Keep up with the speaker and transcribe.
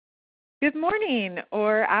Good morning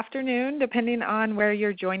or afternoon, depending on where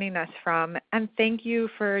you're joining us from, and thank you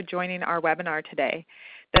for joining our webinar today.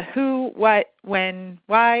 The who, what, when,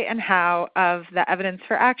 why, and how of the Evidence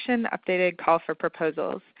for Action Updated Call for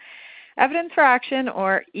Proposals. Evidence for Action,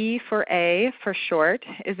 or E4A for short,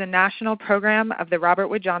 is a national program of the Robert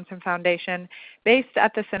Wood Johnson Foundation based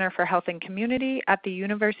at the Center for Health and Community at the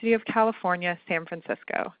University of California, San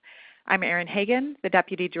Francisco. I'm Erin Hagan, the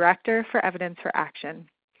Deputy Director for Evidence for Action.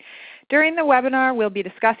 During the webinar, we'll be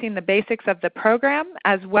discussing the basics of the program,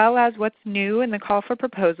 as well as what's new in the call for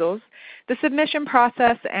proposals, the submission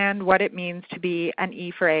process, and what it means to be an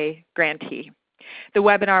E4A grantee. The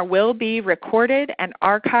webinar will be recorded and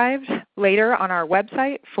archived later on our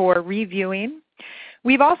website for reviewing.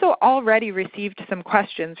 We've also already received some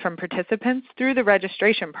questions from participants through the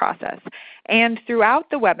registration process. And throughout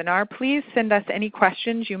the webinar, please send us any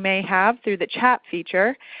questions you may have through the chat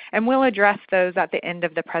feature, and we'll address those at the end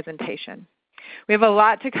of the presentation. We have a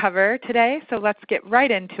lot to cover today, so let's get right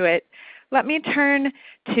into it. Let me turn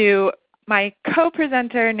to my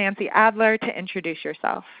co-presenter, Nancy Adler, to introduce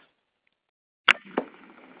yourself.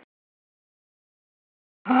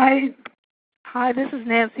 Hi, this is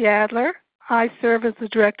Nancy Adler. I serve as the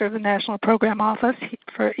Director of the National Program Office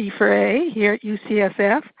for E4A here at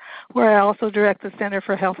UCSF, where I also direct the Center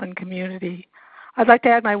for Health and Community. I'd like to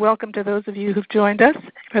add my welcome to those of you who've joined us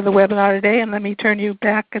for the webinar today, and let me turn you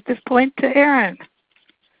back at this point to Erin.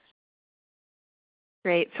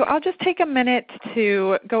 Great. So I'll just take a minute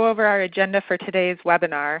to go over our agenda for today's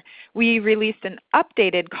webinar. We released an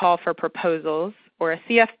updated call for proposals, or a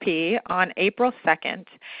CFP, on April 2nd.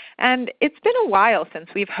 And it's been a while since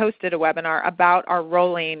we've hosted a webinar about our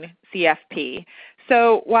rolling CFP.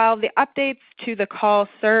 So while the updates to the call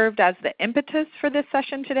served as the impetus for this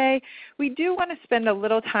session today, we do want to spend a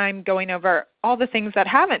little time going over all the things that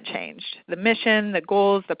haven't changed, the mission, the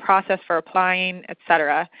goals, the process for applying,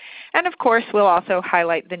 etc. And of course, we'll also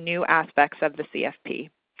highlight the new aspects of the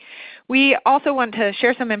CFP. We also want to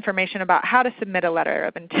share some information about how to submit a letter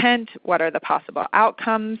of intent, what are the possible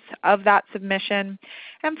outcomes of that submission,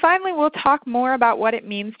 and finally we'll talk more about what it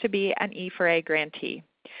means to be an E4A grantee.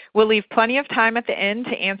 We'll leave plenty of time at the end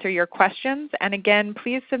to answer your questions, and again,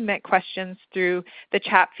 please submit questions through the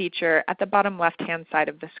chat feature at the bottom left-hand side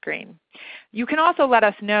of the screen. You can also let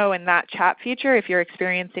us know in that chat feature if you're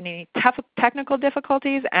experiencing any technical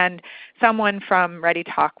difficulties, and someone from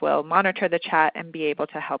ReadyTalk will monitor the chat and be able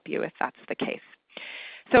to help you if that's the case.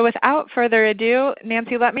 So without further ado,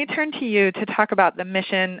 Nancy, let me turn to you to talk about the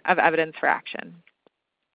mission of Evidence for Action.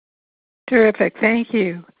 Terrific. Thank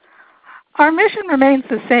you. Our mission remains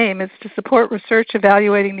the same. It's to support research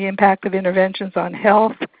evaluating the impact of interventions on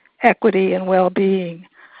health, equity, and well-being.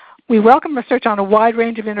 We welcome research on a wide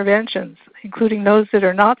range of interventions, including those that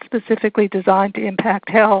are not specifically designed to impact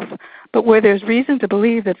health, but where there's reason to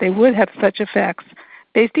believe that they would have such effects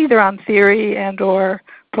based either on theory and/or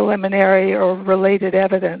preliminary or related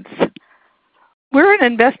evidence. We're an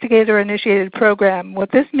investigator-initiated program.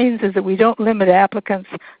 What this means is that we don't limit applicants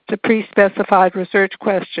to pre-specified research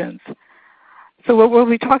questions. So what we'll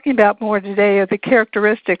be talking about more today are the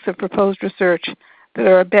characteristics of proposed research that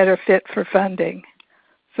are a better fit for funding.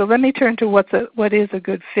 So let me turn to what is a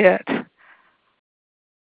good fit.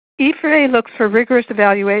 E4A looks for rigorous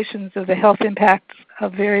evaluations of the health impacts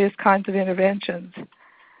of various kinds of interventions.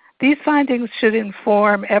 These findings should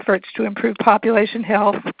inform efforts to improve population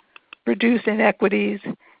health, reduce inequities,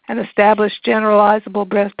 and establish generalizable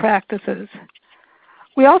best practices.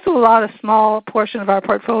 We also allot a small portion of our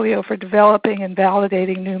portfolio for developing and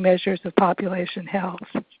validating new measures of population health.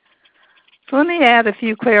 So let me add a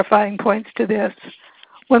few clarifying points to this.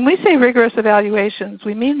 When we say rigorous evaluations,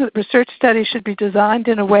 we mean that research studies should be designed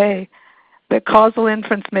in a way that causal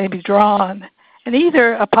inference may be drawn, and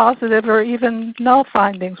either a positive or even null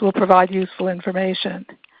findings will provide useful information.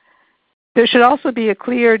 There should also be a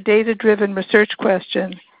clear data-driven research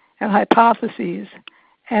question and hypotheses,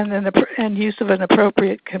 and use of an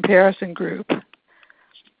appropriate comparison group.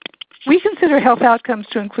 We consider health outcomes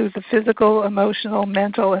to include the physical, emotional,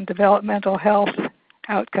 mental, and developmental health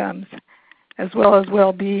outcomes, as well as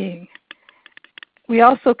well-being. We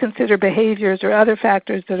also consider behaviors or other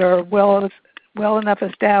factors that are well enough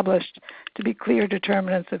established to be clear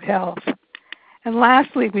determinants of health. And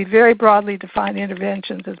lastly, we very broadly define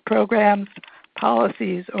interventions as programs,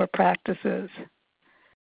 policies, or practices.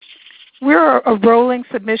 We're a rolling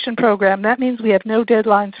submission program. That means we have no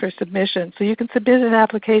deadlines for submission, so you can submit an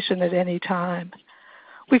application at any time.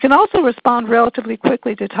 We can also respond relatively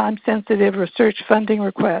quickly to time-sensitive research funding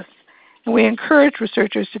requests, and we encourage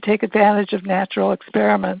researchers to take advantage of natural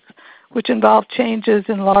experiments which involve changes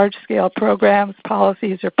in large-scale programs,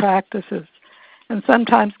 policies, or practices, and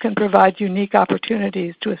sometimes can provide unique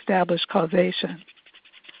opportunities to establish causation.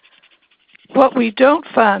 What we don't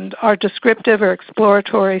fund are descriptive or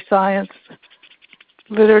exploratory science,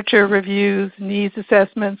 literature reviews, needs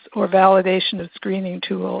assessments, or validation of screening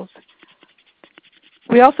tools.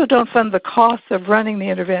 We also don't fund the costs of running the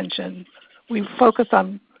intervention. We focus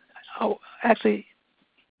on,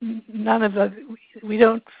 we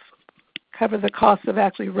don't cover the costs of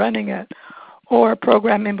actually running it or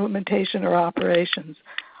program implementation or operations.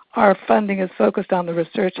 Our funding is focused on the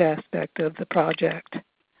research aspect of the project.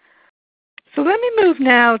 So let me move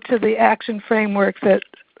now to the action framework that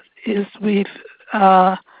we've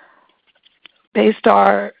based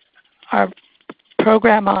our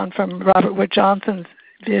program on from Robert Wood Johnson's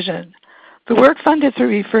vision. The work funded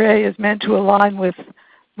through E4A is meant to align with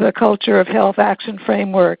the Culture of Health Action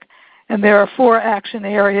Framework, and there are 4 action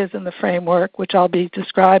areas in the framework, which I'll be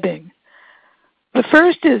describing. The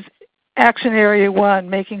first is Action Area 1,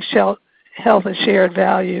 making health a shared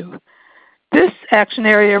value. This action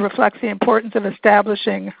area reflects the importance of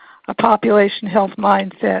establishing a population health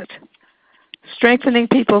mindset, strengthening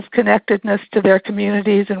people's connectedness to their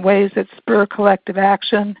communities in ways that spur collective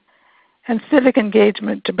action, and civic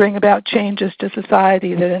engagement to bring about changes to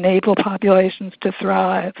society that enable populations to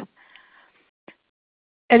thrive.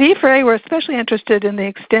 At E4A, we're especially interested in the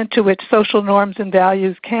extent to which social norms and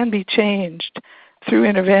values can be changed through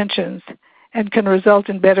interventions and can result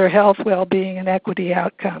in better health, well-being, and equity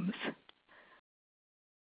outcomes.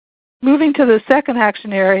 Moving to the second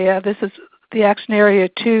action area, this is the action area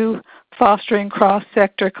 2, fostering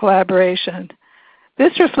cross-sector collaboration.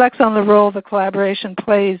 This reflects on the role the collaboration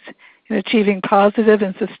plays in achieving positive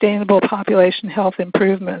and sustainable population health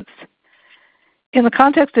improvements. In the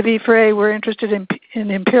context of E4A, we're interested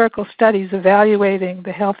in empirical studies evaluating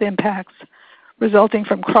the health impacts resulting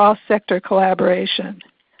from cross-sector collaboration.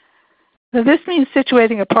 Now, this means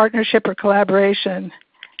situating a partnership or collaboration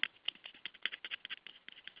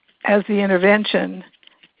as the intervention.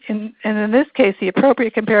 And in this case, the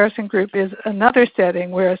appropriate comparison group is another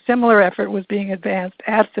setting where a similar effort was being advanced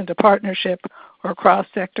absent a partnership or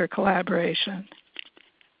cross-sector collaboration.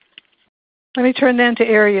 Let me turn then to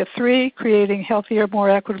Area 3, creating healthier, more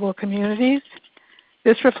equitable communities.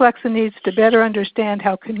 This reflects the needs to better understand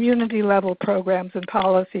how community-level programs and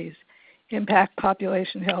policies impact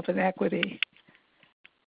population health and equity.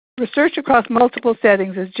 Research across multiple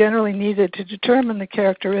settings is generally needed to determine the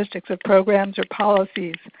characteristics of programs or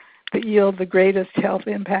policies that yield the greatest health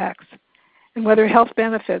impacts and whether health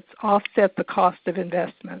benefits offset the cost of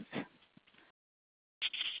investments.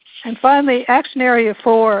 And finally, Action Area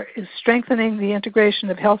 4 is strengthening the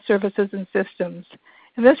integration of health services and systems.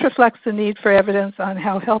 And this reflects the need for evidence on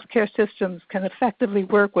how healthcare systems can effectively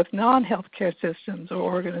work with non-healthcare systems or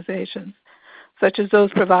organizations, such as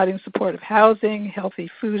those providing supportive housing, healthy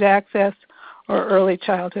food access, or early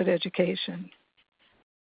childhood education.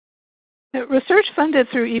 Now, research funded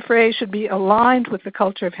through E4A should be aligned with the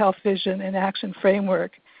Culture of Health Vision and Action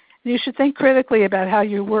Framework. And you should think critically about how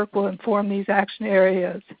your work will inform these action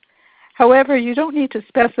areas. However, you don't need to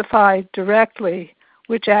specify directly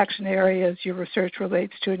which action areas your research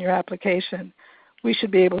relates to in your application. We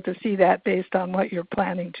should be able to see that based on what you're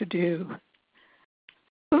planning to do.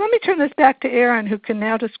 So let me turn this back to Erin, who can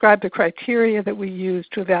now describe the criteria that we use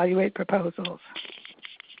to evaluate proposals.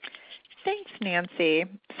 Thanks, Nancy.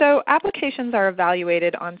 So applications are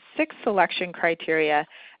evaluated on 6 selection criteria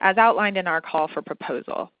as outlined in our call for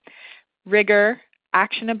proposal: rigor,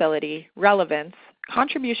 actionability, relevance,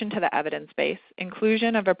 contribution to the evidence base,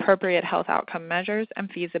 inclusion of appropriate health outcome measures, and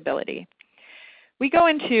feasibility. We go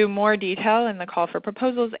into more detail in the call for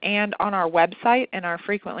proposals and on our website in our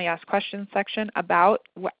frequently asked questions section about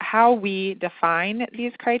how we define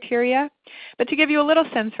these criteria. But to give you a little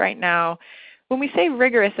sense right now, when we say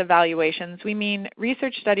rigorous evaluations, we mean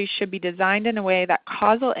research studies should be designed in a way that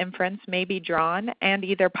causal inference may be drawn and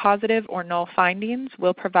either positive or null findings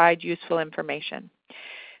will provide useful information.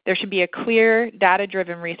 There should be a clear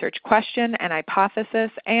data-driven research question and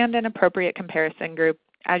hypothesis and an appropriate comparison group,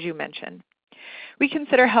 as you mentioned. We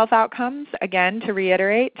consider health outcomes, again, to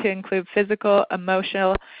reiterate, to include physical,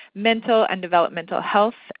 emotional, mental, and developmental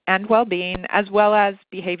health and well-being, as well as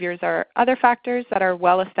behaviors or other factors that are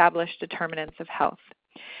well-established determinants of health.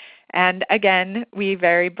 And again, we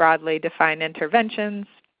very broadly define interventions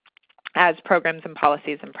as programs and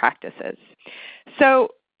policies and practices. So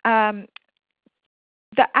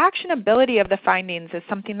the actionability of the findings is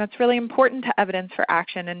something that's really important to evidence for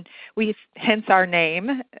action, and hence our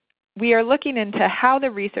name, we are looking into how the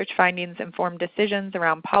research findings inform decisions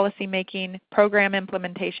around policymaking, program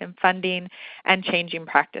implementation, funding, and changing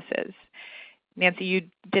practices. Nancy, you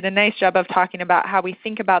did a nice job of talking about how we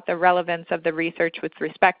think about the relevance of the research with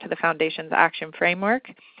respect to the Foundation's action framework.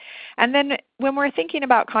 And then when we're thinking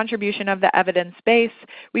about contribution of the evidence base,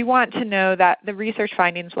 we want to know that the research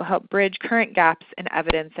findings will help bridge current gaps in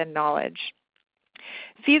evidence and knowledge.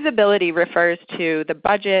 Feasibility refers to the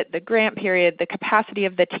budget, the grant period, the capacity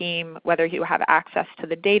of the team, whether you have access to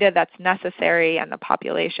the data that's necessary and the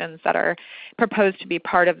populations that are proposed to be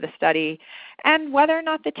part of the study, and whether or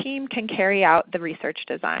not the team can carry out the research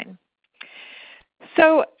design.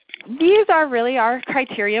 So these are really our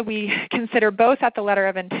criteria we consider both at the letter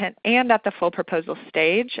of intent and at the full proposal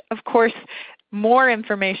stage. Of course, more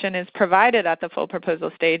information is provided at the full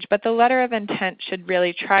proposal stage, but the letter of intent should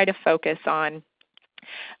really try to focus on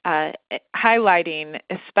highlighting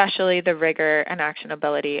especially the rigor and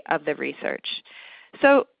actionability of the research.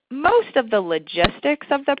 So most of the logistics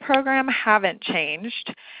of the program haven't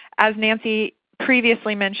changed. As Nancy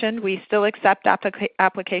previously mentioned, we still accept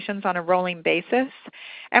applications on a rolling basis,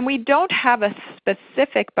 and we don't have a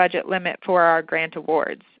specific budget limit for our grant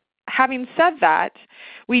awards. Having said that,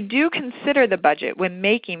 we do consider the budget when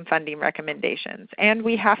making funding recommendations, and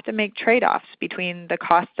we have to make trade-offs between the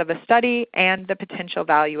costs of a study and the potential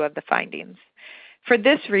value of the findings. For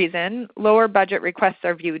this reason, lower budget requests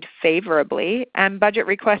are viewed favorably, and budget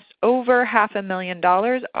requests over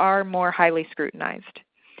 $500,000 are more highly scrutinized.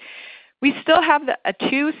 We still have a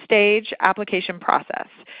two-stage application process.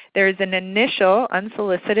 There is an initial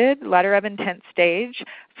unsolicited letter of intent stage,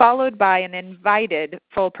 followed by an invited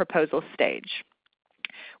full proposal stage.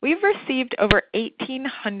 We've received over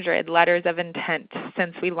 1,800 letters of intent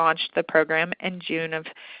since we launched the program in June of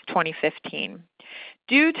 2015.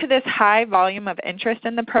 Due to this high volume of interest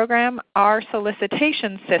in the program, our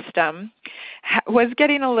solicitation system was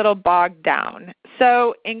getting a little bogged down.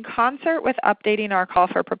 So in concert with updating our call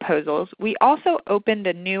for proposals, we also opened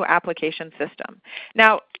a new application system.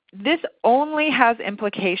 Now, this only has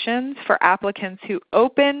implications for applicants who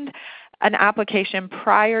opened an application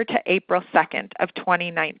prior to April 2nd of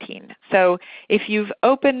 2019. So if you've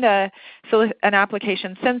opened an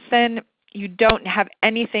application since then, you don't have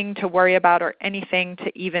anything to worry about or anything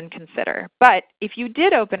to even consider. But if you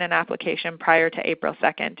did open an application prior to April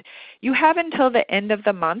 2nd, you have until the end of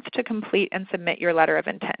the month to complete and submit your letter of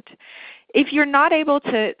intent. If you're not able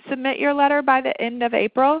to submit your letter by the end of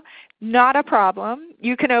April, not a problem.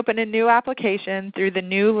 You can open a new application through the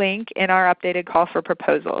new link in our updated call for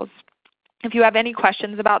proposals. If you have any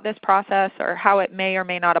questions about this process or how it may or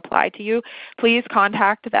may not apply to you, please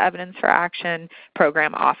contact the Evidence for Action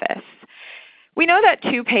Program Office. We know that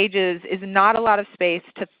 2 pages is not a lot of space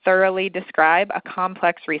to thoroughly describe a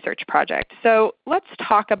complex research project. So let's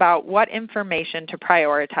talk about what information to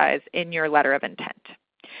prioritize in your letter of intent.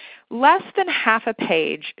 Less than half a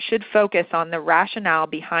page should focus on the rationale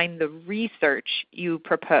behind the research you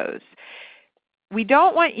propose. We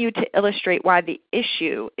don't want you to illustrate why the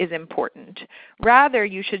issue is important. Rather,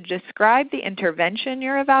 you should describe the intervention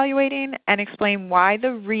you're evaluating and explain why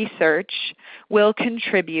the research will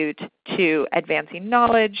contribute to advancing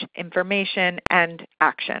knowledge, information, and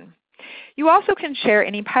action. You also can share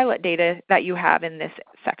any pilot data that you have in this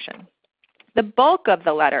section. The bulk of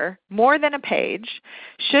the letter, more than a page,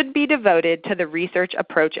 should be devoted to the research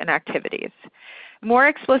approach and activities. More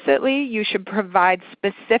explicitly, you should provide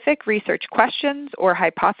specific research questions or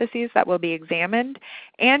hypotheses that will be examined,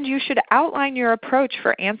 and you should outline your approach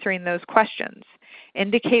for answering those questions.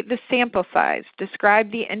 Indicate the sample size,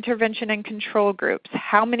 describe the intervention and control groups,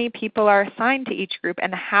 how many people are assigned to each group,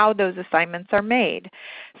 and how those assignments are made.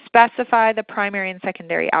 Specify the primary and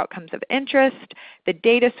secondary outcomes of interest, the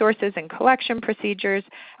data sources and collection procedures,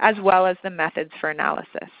 as well as the methods for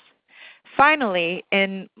analysis. Finally,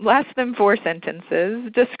 in less than 4 sentences,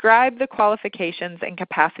 describe the qualifications and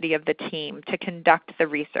capacity of the team to conduct the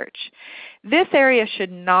research. This area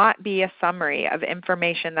should not be a summary of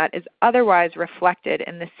information that is otherwise reflected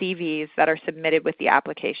in the CVs that are submitted with the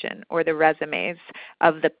application or the resumes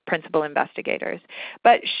of the principal investigators,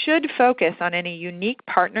 but should focus on any unique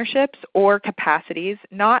partnerships or capacities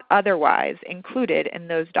not otherwise included in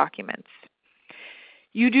those documents.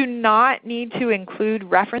 You do not need to include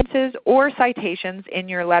references or citations in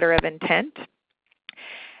your letter of intent.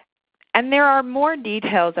 And there are more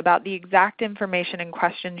details about the exact information and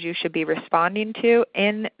questions you should be responding to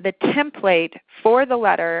in the template for the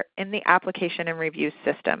letter in the application and review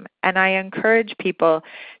system. And I encourage people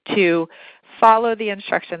to follow the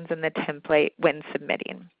instructions in the template when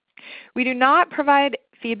submitting. We do not provide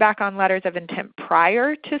feedback on letters of intent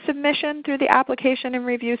prior to submission through the application and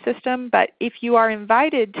review system, but if you are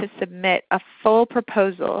invited to submit a full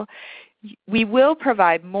proposal, we will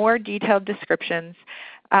provide more detailed descriptions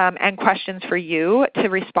and questions for you to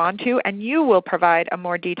respond to, and you will provide a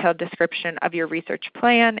more detailed description of your research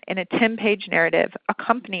plan in a 10-page narrative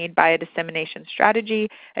accompanied by a dissemination strategy,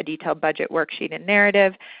 a detailed budget worksheet and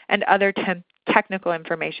narrative, and other technical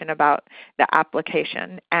information about the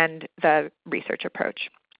application and the research approach.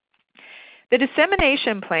 The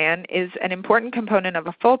dissemination plan is an important component of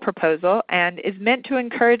a full proposal and is meant to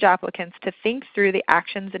encourage applicants to think through the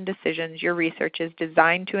actions and decisions your research is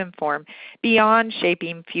designed to inform beyond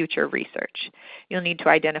shaping future research. You'll need to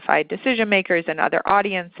identify decision makers and other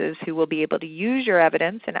audiences who will be able to use your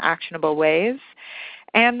evidence in actionable ways,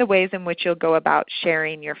 and the ways in which you'll go about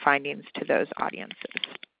sharing your findings to those audiences.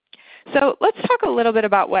 So let's talk a little bit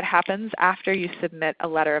about what happens after you submit a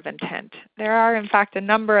letter of intent. There are, in fact, a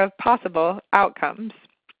number of possible outcomes.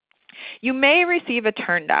 You may receive a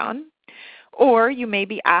turndown, or you may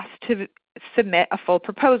be asked to submit a full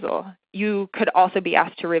proposal. You could also be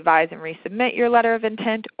asked to revise and resubmit your letter of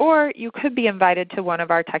intent, or you could be invited to one of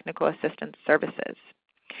our technical assistance services.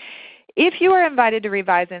 If you are invited to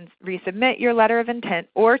revise and resubmit your letter of intent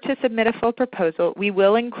or to submit a full proposal, we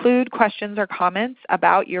will include questions or comments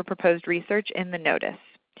about your proposed research in the notice.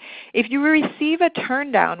 If you receive a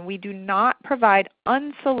turndown, we do not provide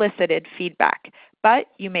unsolicited feedback, but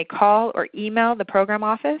you may call or email the program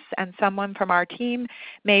office and someone from our team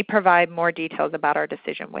may provide more details about our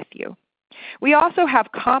decision with you. We also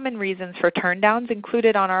have common reasons for turndowns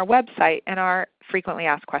included on our website in our frequently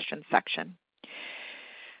asked questions section.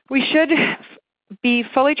 We should be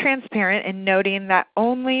fully transparent in noting that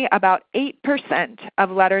only about 8%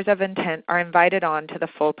 of letters of intent are invited on to the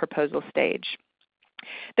full proposal stage.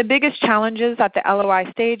 The biggest challenges at the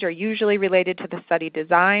LOI stage are usually related to the study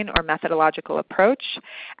design or methodological approach,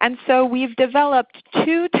 and so we've developed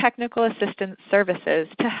 2 technical assistance services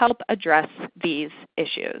to help address these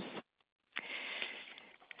issues.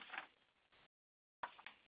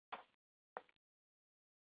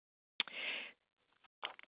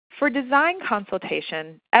 For design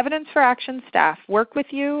consultation, Evidence for Action staff work with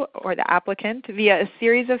you or the applicant via a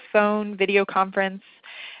series of phone, video conference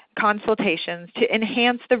consultations to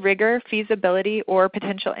enhance the rigor, feasibility, or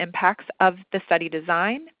potential impacts of the study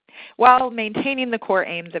design while maintaining the core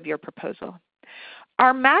aims of your proposal.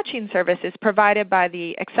 Our matching service is provided by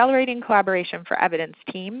the Accelerating Collaboration for Evidence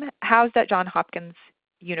team housed at Johns Hopkins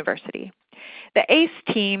University. The ACE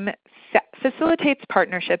team facilitates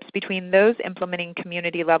partnerships between those implementing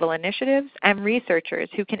community-level initiatives and researchers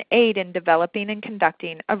who can aid in developing and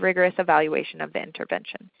conducting a rigorous evaluation of the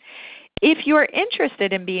intervention. If you are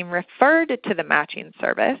interested in being referred to the matching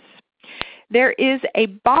service, there is a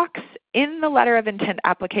box in the letter of intent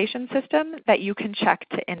application system that you can check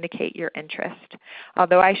to indicate your interest.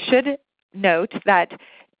 Although I should note that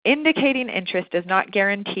indicating interest does not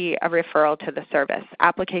guarantee a referral to the service.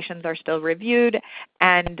 Applications are still reviewed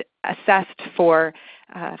and assessed for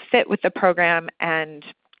fit with the program and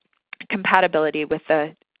compatibility with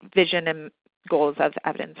the vision and goals of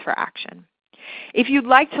Evidence for Action. If you'd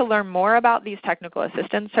like to learn more about these technical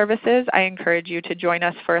assistance services, I encourage you to join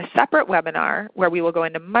us for a separate webinar where we will go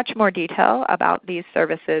into much more detail about these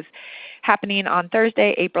services happening on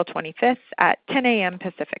Thursday, April 25th at 10 a.m.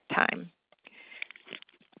 Pacific time.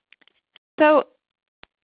 So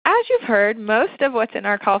as you've heard, most of what's in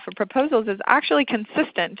our call for proposals is actually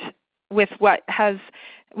consistent with what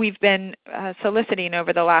we've been soliciting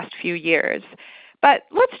over the last few years. But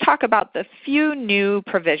let's talk about the few new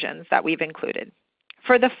provisions that we've included.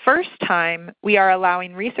 For the first time, we are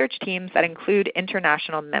allowing research teams that include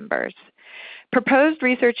international members. Proposed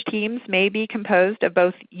research teams may be composed of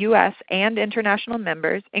both U.S. and international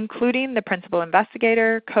members, including the principal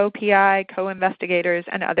investigator, co-PI, co-investigators,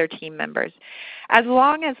 and other team members, as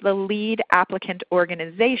long as the lead applicant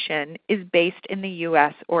organization is based in the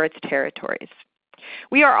U.S. or its territories.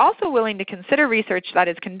 We are also willing to consider research that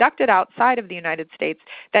is conducted outside of the United States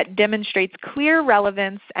that demonstrates clear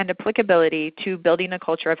relevance and applicability to building a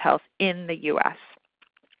culture of health in the U.S.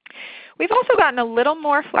 We've also gotten a little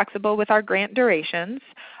more flexible with our grant durations.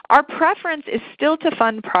 Our preference is still to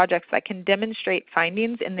fund projects that can demonstrate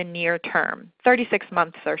findings in the near term, 36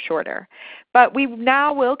 months or shorter. But we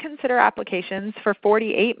now will consider applications for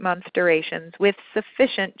 48-month durations with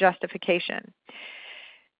sufficient justification.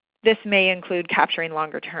 This may include capturing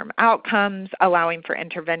longer-term outcomes, allowing for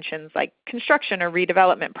interventions like construction or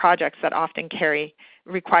redevelopment projects that often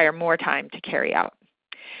require more time to carry out.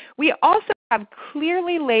 We also have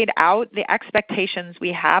clearly laid out the expectations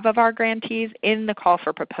we have of our grantees in the call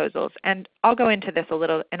for proposals. And I'll go into this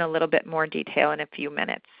in a little bit more detail in a few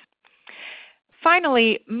minutes.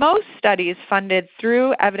 Finally, most studies funded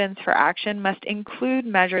through Evidence for Action must include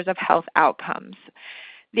measures of health outcomes.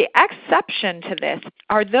 The exception to this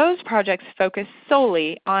are those projects focused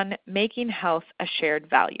solely on making health a shared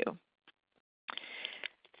value.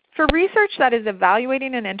 For research that is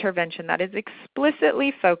evaluating an intervention that is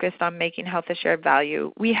explicitly focused on making health a shared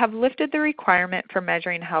value, we have lifted the requirement for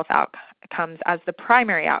measuring health outcomes as the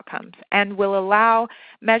primary outcomes and will allow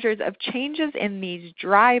measures of changes in these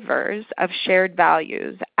drivers of shared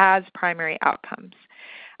values as primary outcomes.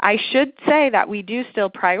 I should say that we do still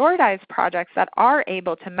prioritize projects that are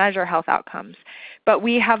able to measure health outcomes, but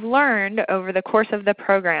we have learned over the course of the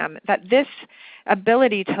program that this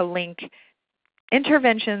ability to link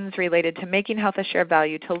interventions related to making health a shared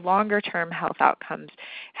value to longer-term health outcomes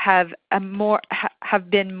have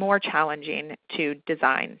been more challenging to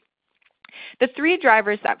design. The three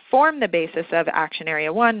drivers that form the basis of Action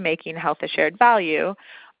Area 1, making health a shared value,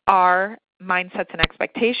 are mindsets and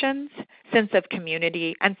expectations, sense of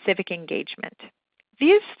community, and civic engagement.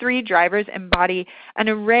 These three drivers embody an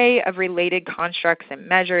array of related constructs and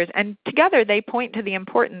measures, and together they point to the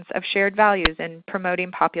importance of shared values in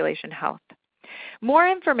promoting population health. More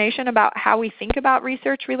information about how we think about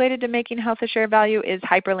research related to making health a shared value is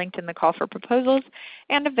hyperlinked in the call for proposals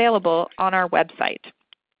and available on our website.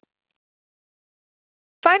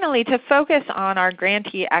 Finally, to focus on our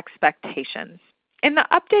grantee expectations. In the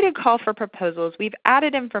updated call for proposals, we've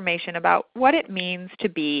added information about what it means to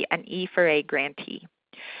be an E4A grantee.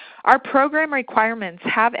 Our program requirements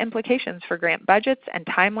have implications for grant budgets and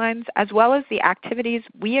timelines, as well as the activities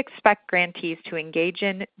we expect grantees to engage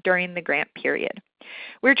in during the grant period.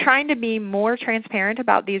 We're trying to be more transparent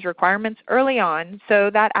about these requirements early on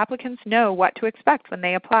so that applicants know what to expect when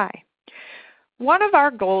they apply. One of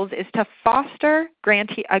our goals is to foster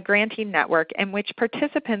a grantee network in which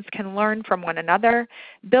participants can learn from one another,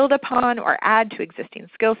 build upon or add to existing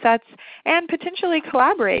skill sets, and potentially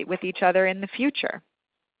collaborate with each other in the future.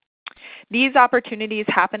 These opportunities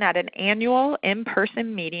happen at an annual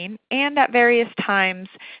in-person meeting and at various times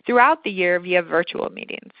throughout the year via virtual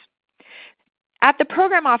meetings. At the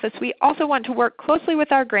program office, we also want to work closely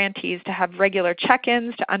with our grantees to have regular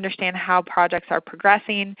check-ins to understand how projects are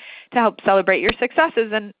progressing, to help celebrate your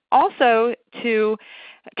successes, and also to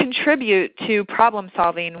contribute to problem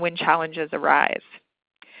solving when challenges arise.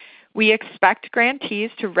 We expect grantees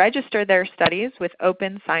to register their studies with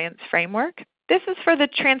Open Science Framework. This is for the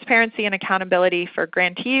transparency and accountability for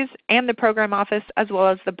grantees and the program office, as well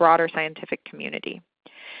as the broader scientific community.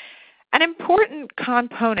 An important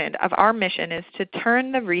component of our mission is to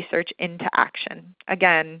turn the research into action.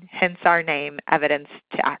 Again, hence our name, Evidence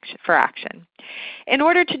for Action. In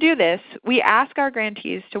order to do this, we ask our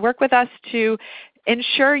grantees to work with us to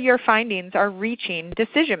ensure your findings are reaching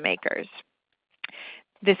decision makers.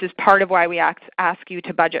 This is part of why we ask you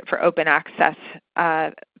to budget for open access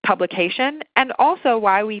publication, and also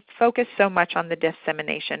why we focus so much on the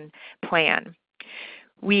dissemination plan.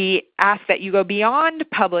 We ask that you go beyond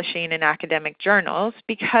publishing in academic journals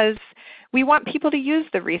because we want people to use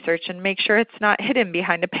the research and make sure it's not hidden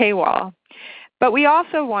behind a paywall. But we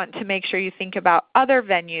also want to make sure you think about other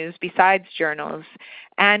venues besides journals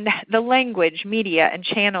and the language, media, and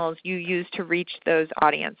channels you use to reach those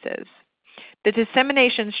audiences. The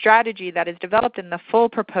dissemination strategy that is developed in the full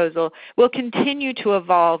proposal will continue to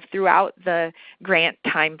evolve throughout the grant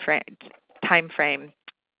timeframe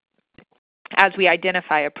as we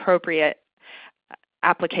identify appropriate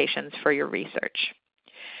applications for your research.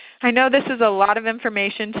 I know this is a lot of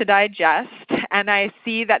information to digest, and I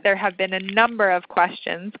see that there have been a number of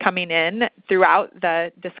questions coming in throughout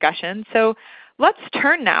the discussion. So let's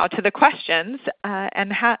turn now to the questions,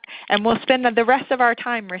 and we'll spend the rest of our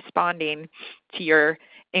time responding to your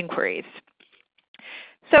inquiries.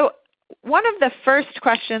 So one of the first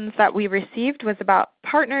questions that we received was about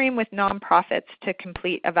partnering with nonprofits to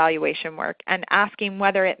complete evaluation work and asking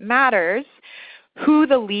whether it matters who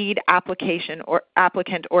the lead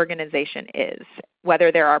applicant organization is,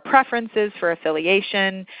 whether there are preferences for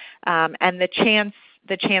affiliation and the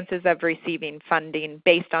chances of receiving funding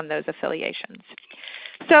based on those affiliations.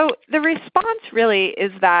 So the response really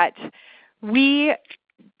is that we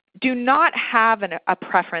do not have a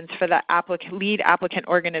preference for the lead applicant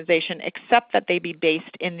organization except that they be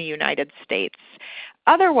based in the United States.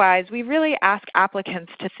 Otherwise, we really ask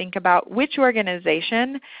applicants to think about which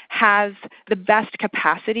organization has the best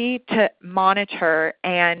capacity to monitor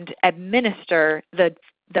and administer the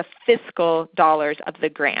fiscal dollars of the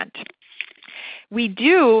grant. We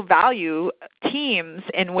do value teams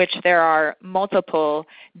in which there are multiple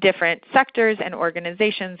different sectors and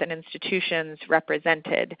organizations and institutions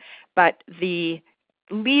represented, but the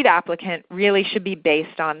lead applicant really should be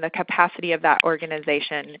based on the capacity of that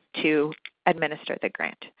organization to administer the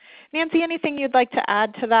grant. Nancy, anything you'd like to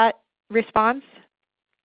add to that response?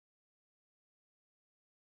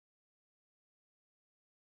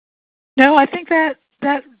 No, I think that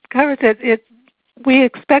covers it. We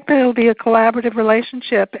expect that it will be a collaborative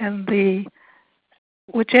relationship, and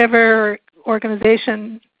whichever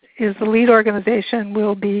organization is the lead organization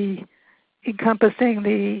will be encompassing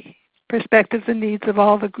the perspectives and needs of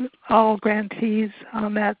all grantees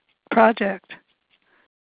on that project.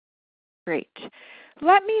 Great.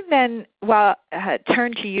 Let me then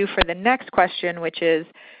turn to you for the next question, which is,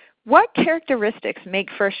 what characteristics make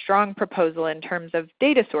for a strong proposal in terms of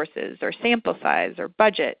data sources or sample size or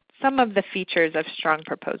budget, some of the features of strong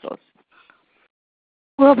proposals?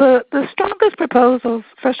 Well, the strongest proposals,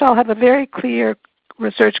 first of all, have a very clear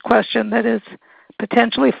research question that is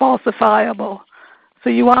potentially falsifiable.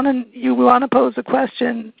 So you want to pose a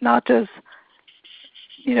question not just,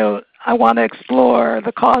 I want to explore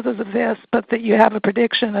the causes of this, but that you have a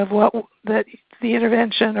prediction of that the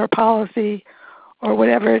intervention or policy or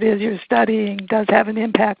whatever it is you're studying does have an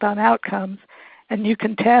impact on outcomes, and you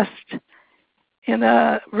can test in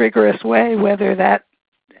a rigorous way whether that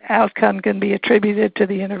outcome can be attributed to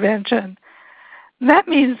the intervention. And that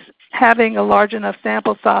means having a large enough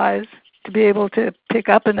sample size to be able to pick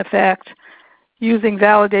up an effect using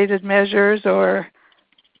validated measures or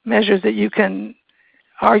measures that you can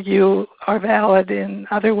argue are valid in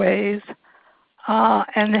other ways,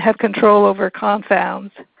 and have control over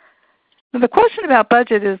confounds. Now, the question about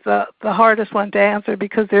budget is the hardest one to answer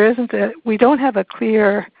because we don't have a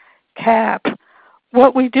clear cap.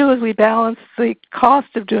 What we do is we balance the cost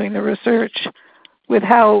of doing the research with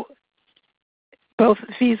how both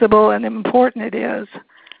feasible and important it is.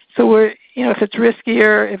 So if it's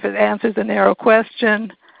riskier, if it answers a narrow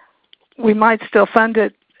question, we might still fund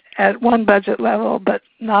it at one budget level, but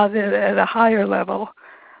not at a higher level.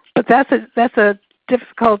 But that's a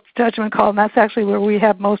difficult judgment call, and that's actually where we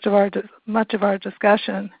have much of our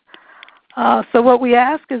discussion. So what we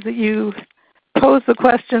ask is that you pose the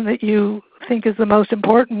question that you think is the most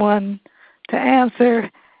important one to answer,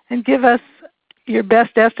 and give us your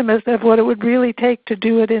best estimates of what it would really take to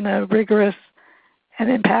do it in a rigorous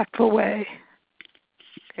and impactful way.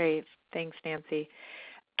 Great. Thanks, Nancy.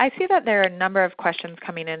 I see that there are a number of questions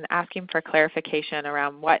coming in asking for clarification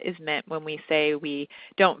around what is meant when we say we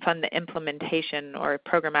don't fund the implementation or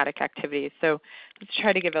programmatic activities. So let's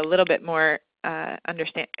try to give a little bit more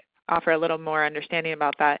offer a little more understanding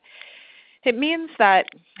about that. It means that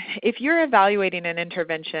if you're evaluating an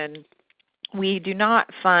intervention, we do not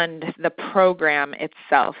fund the program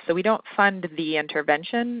itself. So we don't fund the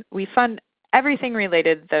intervention. We fund everything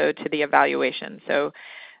related, though, to the evaluation. So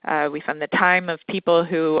we fund the time of people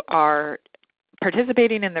who are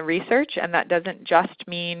participating in the research, and that doesn't just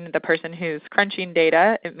mean the person who's crunching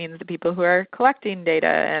data. It means the people who are collecting data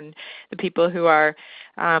and the people who are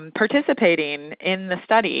participating in the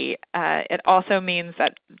study. It also means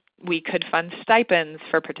that we could fund stipends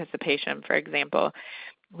for participation, for example.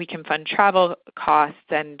 We can fund travel costs,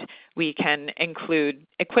 and we can include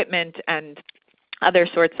equipment and other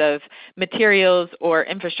sorts of materials or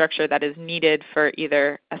infrastructure that is needed for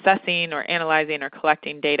either assessing or analyzing or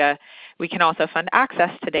collecting data. We can also fund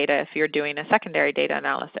access to data if you're doing a secondary data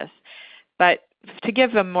analysis. But to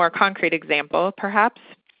give a more concrete example, perhaps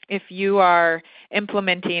if you are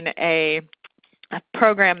implementing a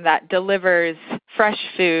program that delivers fresh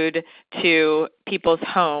food to people's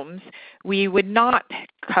homes, we would not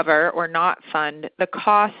cover or not fund the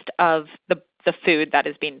cost of the food that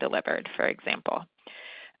is being delivered, for example.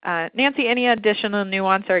 Nancy, any additional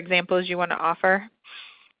nuance or examples you want to offer?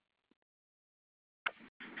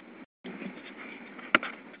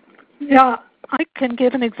 Yeah, I can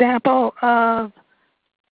give an example of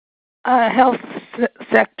a health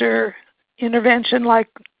sector intervention like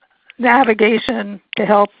navigation to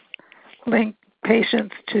help link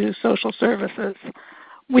patients to social services.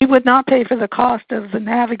 We would not pay for the cost of the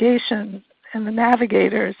navigation and the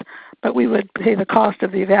navigators, but we would pay the cost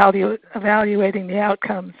of the evaluating the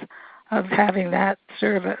outcomes of having that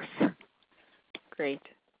service. Great.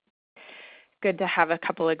 Good to have a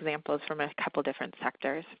couple examples from a couple different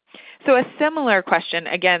sectors. So a similar question,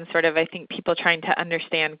 again, sort of I think people trying to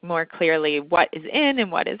understand more clearly what is in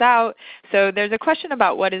and what is out. So there's a question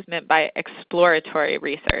about what is meant by exploratory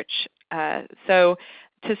research. So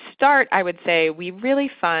to start, I would say we really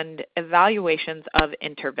fund evaluations of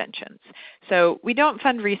interventions. So we don't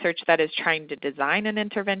fund research that is trying to design an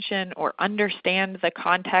intervention or understand the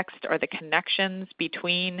context or the connections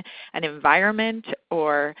between an environment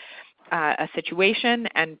or a situation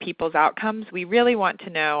and people's outcomes. We really want to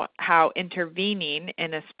know how intervening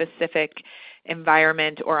in a specific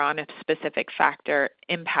environment or on a specific factor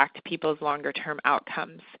impact people's longer-term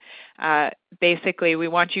outcomes. Basically, we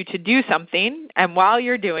want you to do something, and while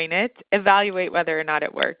you're doing it, evaluate whether or not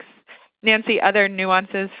it works. Nancy, other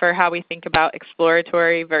nuances for how we think about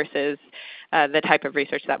exploratory versus the type of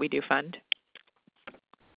research that we do fund?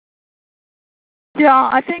 Yeah,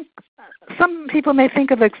 I think some people may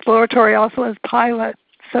think of exploratory also as pilot.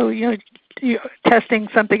 So you're testing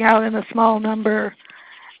something out in a small number.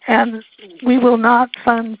 And we will not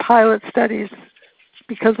fund pilot studies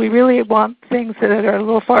because we really want things that are a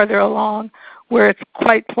little farther along where it's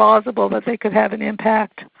quite plausible that they could have an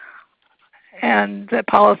impact and that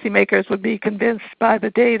policymakers would be convinced by the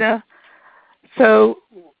data. So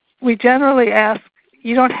we generally ask,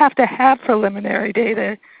 you don't have to have preliminary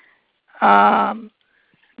data,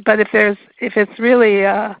 but if it's really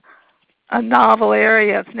a novel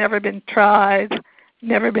area, it's never been tried,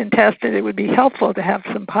 never been tested, it would be helpful to have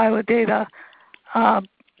some pilot data.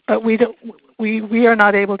 But we are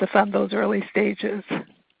not able to fund those early stages.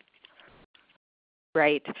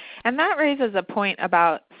 Right. And that raises a point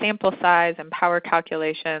about sample size and power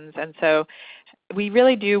calculations. And so we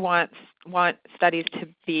really do want studies to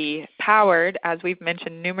be powered, as we've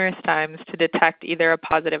mentioned numerous times, to detect either a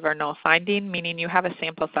positive or null finding, meaning you have a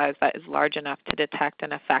sample size that is large enough to detect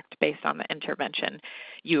an effect based on the intervention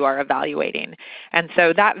you are evaluating. And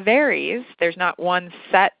so that varies. There's not one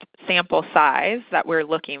set sample size that we're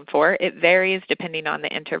looking for. It varies depending on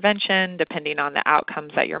the intervention, depending on the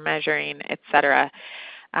outcomes that you're measuring, et cetera.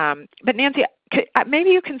 But Nancy,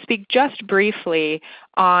 maybe you can speak just briefly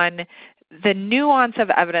on the nuance of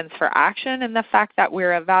evidence for action and the fact that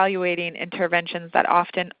we're evaluating interventions that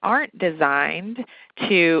often aren't designed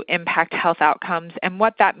to impact health outcomes and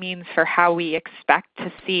what that means for how we expect to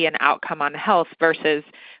see an outcome on health versus,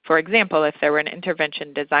 for example, if there were an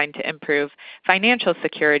intervention designed to improve financial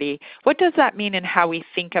security, what does that mean in how we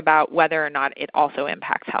think about whether or not it also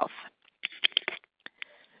impacts health?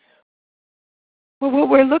 Well, what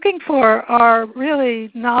we're looking for are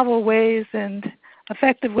really novel ways and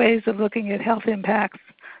effective ways of looking at health impacts.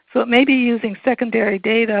 So it may be using secondary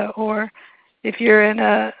data, or if you're in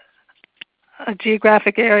a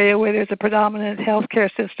geographic area where there's a predominant healthcare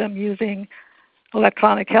system, using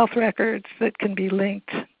electronic health records that can be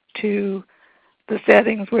linked to the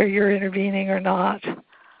settings where you're intervening or not.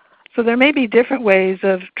 So there may be different ways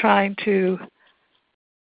of trying to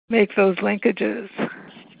make those linkages.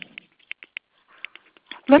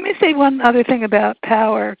 Let me say one other thing about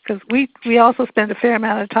power, because we also spend a fair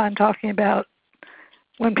amount of time talking about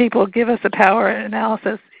when people give us a power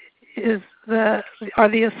analysis, are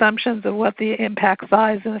the assumptions of what the impact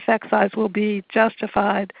size and effect size will be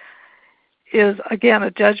justified, is again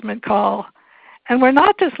a judgment call. And we're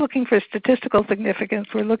not just looking for statistical significance,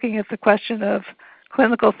 we're looking at the question of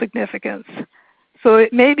clinical significance. So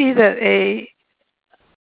it may be that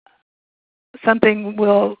something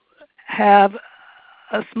will have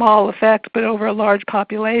a small effect, but over a large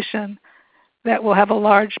population, that will have a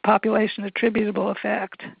large population attributable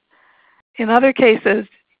effect. In other cases,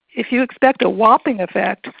 if you expect a whopping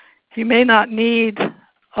effect, you may not need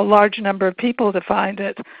a large number of people to find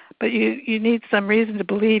it, but you need some reason to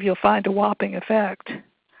believe you'll find a whopping effect.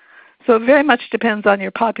 So it very much depends on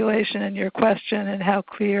your population and your question and how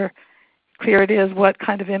clear it is what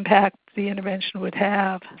kind of impact the intervention would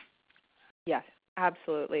have. Yes,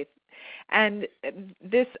 absolutely. And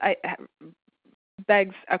this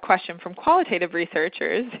begs a question from qualitative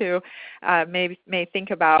researchers who may think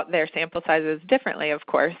about their sample sizes differently, of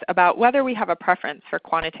course, about whether we have a preference for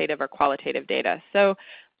quantitative or qualitative data. So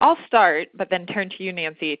I'll start, but then turn to you,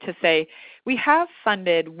 Nancy, to say we have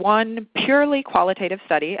funded one purely qualitative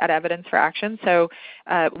study at Evidence for Action, so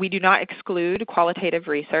we do not exclude qualitative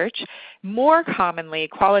research. More commonly,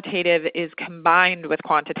 qualitative is combined with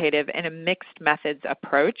quantitative in a mixed methods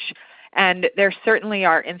approach, and there certainly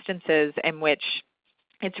are instances in which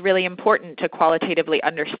it's really important to qualitatively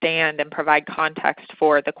understand and provide context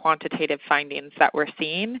for the quantitative findings that we're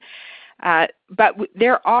seeing. But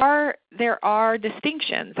there are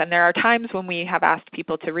distinctions, and there are times when we have asked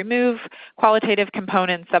people to remove qualitative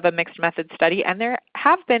components of a mixed method study, and there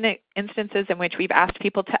have been instances in which we've asked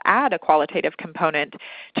people to add a qualitative component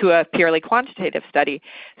to a purely quantitative study.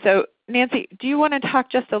 So Nancy, do you want to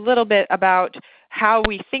talk just a little bit about how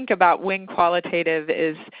we think about when qualitative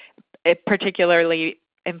is particularly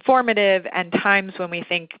informative, and times when we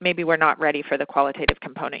think maybe we're not ready for the qualitative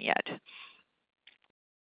component yet?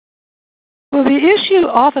 Well, the issue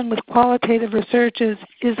often with qualitative research is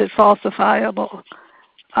it falsifiable?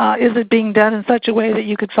 Is it being done in such a way that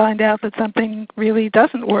you could find out that something really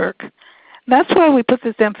doesn't work? That's why we put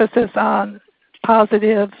this emphasis on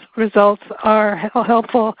positive results are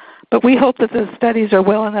helpful, but we hope that the studies are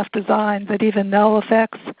well enough designed that even null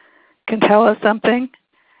effects can tell us something.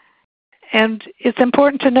 And it's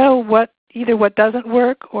important to know either what doesn't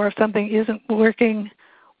work, or if something isn't working,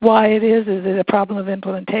 why it is. Is it a problem of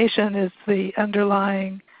implementation? Is the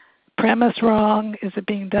underlying premise wrong? Is it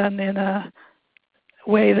being done in a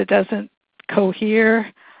way that doesn't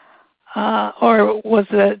cohere? Or was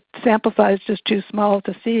the sample size just too small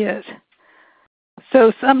to see it?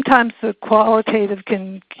 So sometimes the qualitative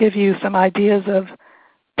can give you some ideas of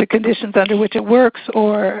the conditions under which it works,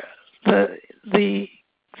 or the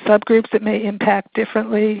subgroups that may impact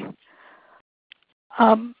differently.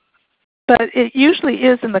 But it usually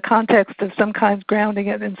is in the context of some kind of grounding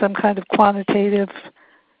it in some kind of quantitative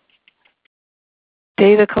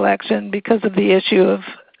data collection, because of the issue of,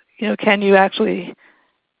 can you actually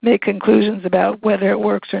make conclusions about whether it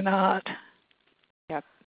works or not? Yep.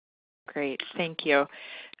 Great. Thank you.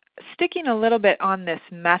 Sticking a little bit on this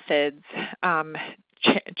methods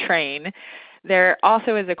train, there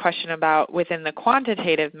also is a question about, within the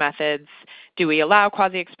quantitative methods, do we allow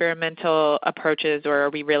quasi-experimental approaches, or are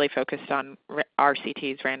we really focused on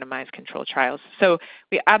RCTs, randomized controlled trials? So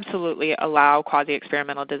we absolutely allow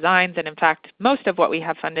quasi-experimental designs, and in fact, most of what we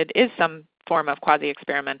have funded is some form of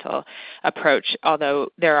quasi-experimental approach, although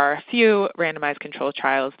there are a few randomized controlled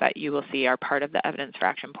trials that you will see are part of the Evidence for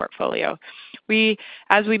Action portfolio. We,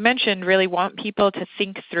 as we mentioned, really want people to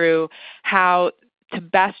think through how to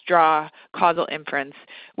best draw causal inference.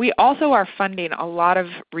 We also are funding a lot of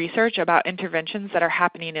research about interventions that are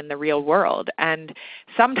happening in the real world, and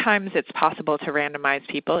sometimes it's possible to randomize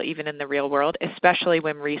people even in the real world, especially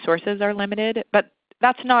when resources are limited, but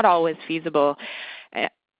that's not always feasible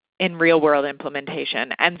in real world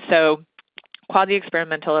implementation. And so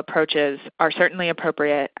quasi-experimental approaches are certainly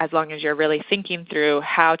appropriate as long as you're really thinking through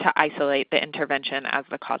how to isolate the intervention as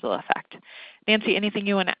the causal effect. Nancy, anything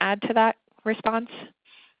you want to add to that response?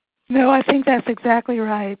 No, I think that's exactly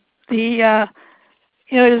right. It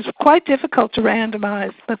is quite difficult to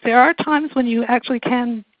randomize, but there are times when you actually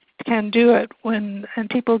can do it, and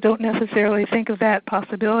people don't necessarily think of that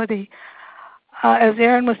possibility. As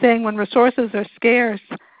Erin was saying, when resources are scarce,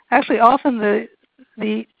 actually often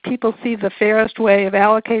the people see the fairest way of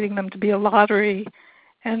allocating them to be a lottery,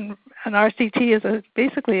 and an RCT is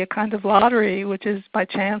basically a kind of lottery, which is by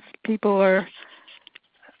chance people are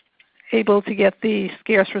able to get the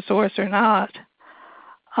scarce resource or not.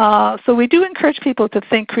 So we do encourage people to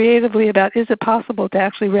think creatively about, is it possible to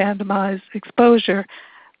actually randomize exposure?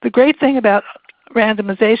 The great thing about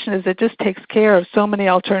randomization is it just takes care of so many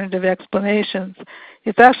alternative explanations.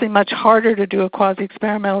 It's actually much harder to do a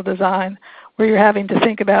quasi-experimental design where you're having to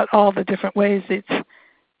think about all the different ways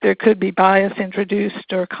there could be bias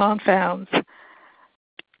introduced or confounds.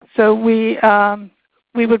 So we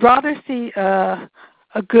would rather see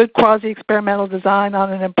a good quasi-experimental design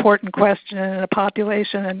on an important question in a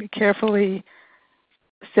population and carefully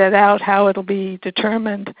set out how it'll be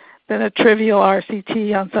determined than a trivial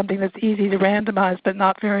RCT on something that's easy to randomize but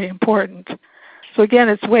not very important. So again,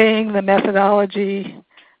 it's weighing the methodology,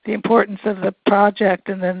 the importance of the project,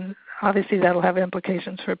 and then obviously that'll have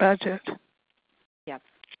implications for budget. Yep.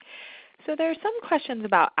 So there are some questions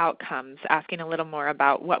about outcomes, asking a little more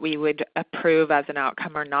about what we would approve as an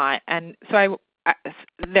outcome or not. And so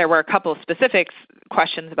there were a couple of specific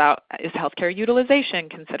questions about, is healthcare utilization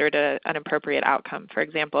considered an appropriate outcome, for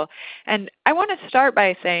example? And I want to start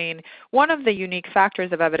by saying one of the unique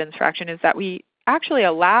factors of Evidence for Action is that we actually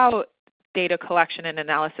allow data collection and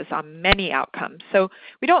analysis on many outcomes. So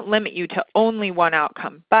we don't limit you to only one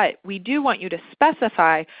outcome, but we do want you to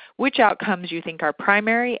specify which outcomes you think are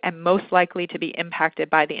primary and most likely to be impacted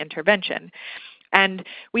by the intervention. And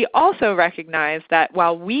we also recognize that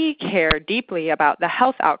while we care deeply about the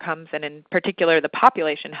health outcomes, and in particular the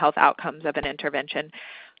population health outcomes of an intervention,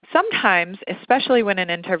 sometimes, especially when an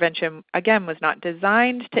intervention, again, was not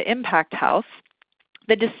designed to impact health,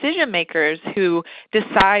 the decision makers who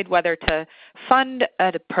decide whether to fund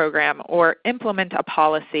a program or implement a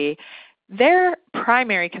policy, their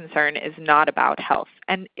primary concern is not about health,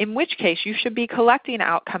 and in which case you should be collecting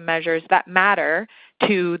outcome measures that matter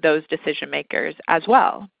to those decision makers as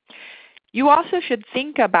well. You also should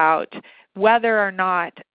think about whether or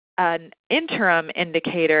not an interim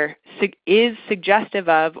indicator is suggestive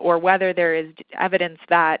of, or whether there is evidence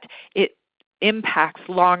that it impacts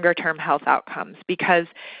longer-term health outcomes, because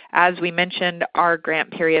as we mentioned, our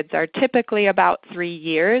grant periods are typically about 3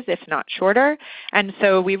 years, if not shorter, and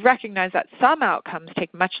so we recognize that some outcomes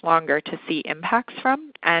take much longer to see impacts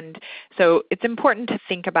from, and so it's important to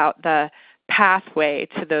think about the pathway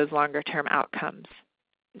to those longer-term outcomes.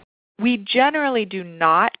 We generally do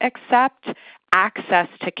not accept access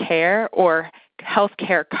to care or health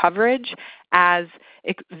care coverage as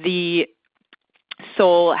the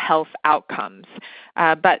sole health outcomes,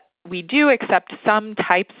 but we do accept some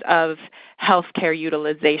types of health care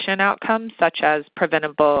utilization outcomes, such as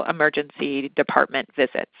preventable emergency department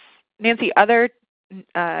visits. Nancy, other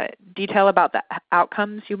detail about the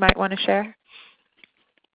outcomes you might want to share?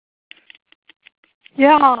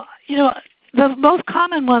 Yeah, the most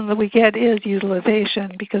common one that we get is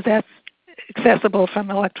utilization, because that's accessible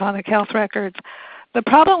from electronic health records. The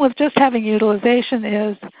problem with just having utilization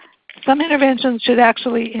is some interventions should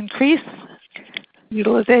actually increase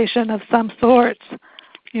utilization of some sorts,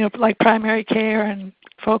 like primary care and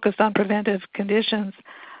focus on preventive conditions.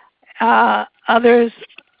 Others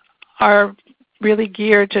are really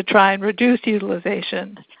geared to try and reduce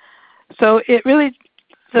utilization. So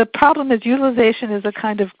the problem is utilization is a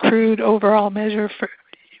kind of crude overall measure for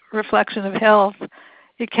reflection of health.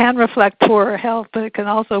 It can reflect poorer health, but it can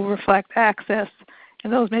also reflect access,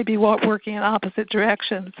 and those may be working in opposite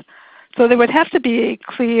directions. So there would have to be a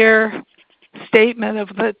clear statement of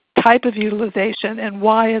the type of utilization and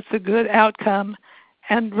why it's a good outcome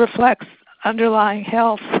and reflects underlying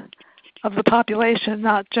health of the population,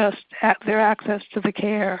 not just their access to the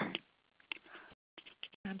care.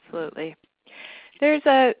 Absolutely. There's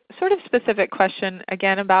a sort of specific question,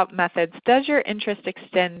 again, about methods. Does your interest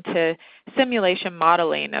extend to simulation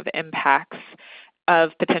modeling of impacts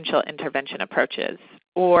of potential intervention approaches?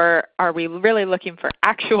 Or are we really looking for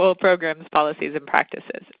actual programs, policies, and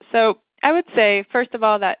practices? So I would say, first of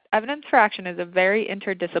all, that Evidence for Action is a very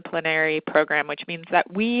interdisciplinary program, which means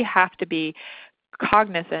that we have to be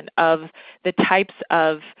cognizant of the types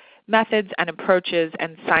of methods and approaches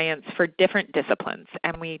and science for different disciplines,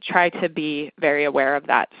 and we try to be very aware of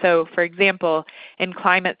that. So for example, in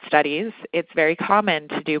climate studies, it's very common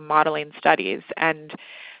to do modeling studies, and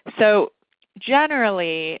so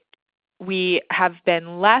generally we have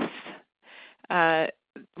been less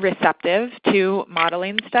receptive to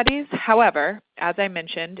modeling studies. However, as I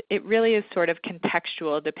mentioned, it really is sort of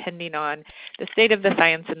contextual depending on the state of the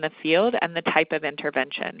science in the field and the type of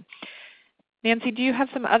intervention. Nancy, do you have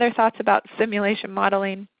some other thoughts about simulation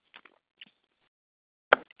modeling?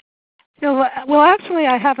 Well, actually,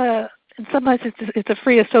 I have in some ways it's a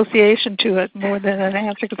free association to it more than an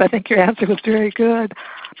answer, because I think your answer was very good.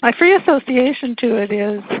 My free association to it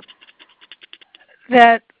is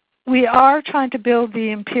that we are trying to build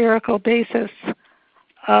the empirical basis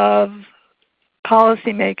of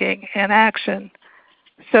policymaking and action.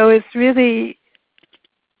 So it's really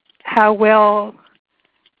how well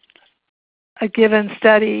a given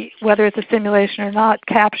study, whether it's a simulation or not,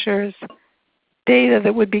 captures data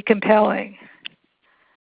that would be compelling.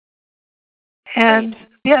 And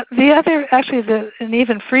the other, actually an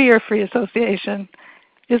even freer free association,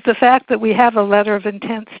 is the fact that we have a letter of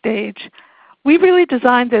intent stage. We really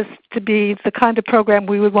designed this to be the kind of program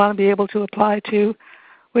we would want to be able to apply to,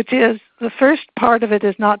 which is the first part of it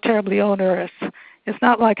is not terribly onerous. It's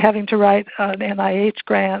not like having to write an NIH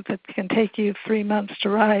grant that can take you 3 months to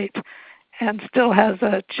write and still has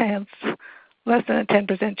a chance, less than a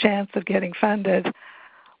 10% chance of getting funded.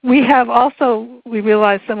 We have also, we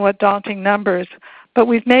realize, somewhat daunting numbers, but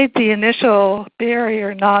we've made the initial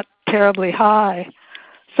barrier not terribly high.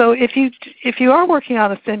 So if you are working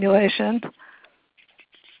on a simulation,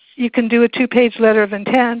 you can do a 2-page letter of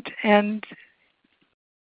intent and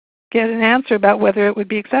get an answer about whether it would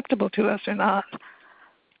be acceptable to us or not.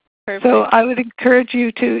 Perfect. So I would encourage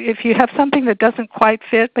you to, if you have something that doesn't quite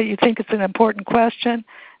fit but you think it's an important question and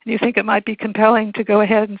you think it might be compelling, to go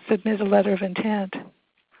ahead and submit a letter of intent.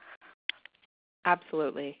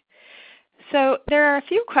 Absolutely. So there are a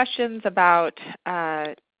few questions about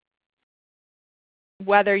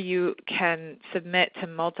whether you can submit to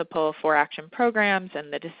multiple 4-action programs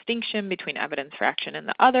and the distinction between Evidence for Action and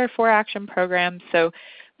the other 4-action programs. So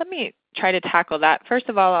let me try to tackle that. First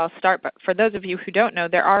of all, I'll start, but for those of you who don't know,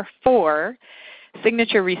 there are 4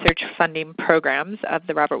 signature research funding programs of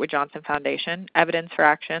the Robert Wood Johnson Foundation: Evidence for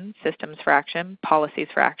Action, Systems for Action, Policies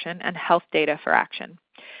for Action, and Health Data for Action.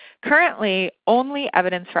 Currently, only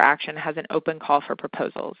Evidence for Action has an open call for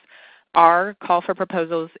proposals. Our call for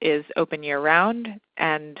proposals is open year-round,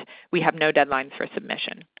 and we have no deadlines for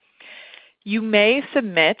submission. You may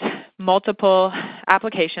submit multiple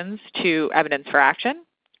applications to Evidence for Action,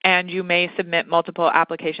 and you may submit multiple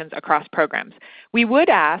applications across programs. We would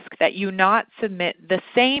ask that you not submit the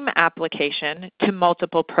same application to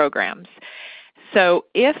multiple programs. So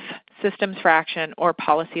if Systems for Action or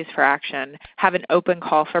Policies for Action have an open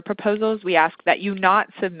call for proposals, we ask that you not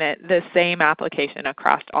submit the same application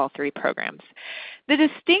across all 3 programs. The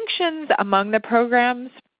distinctions among the programs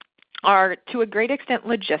are to a great extent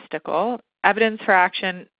logistical. Evidence for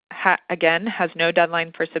Action, again, has no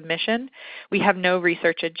deadline for submission. We have no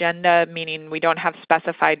research agenda, meaning we don't have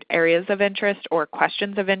specified areas of interest or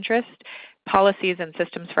questions of interest. Policies and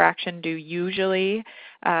Systems for Action do usually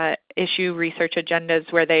issue research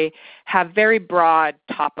agendas where they have very broad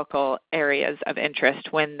topical areas of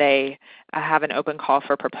interest when they have an open call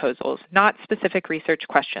for proposals, not specific research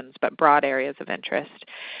questions, but broad areas of interest.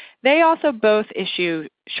 They also both issue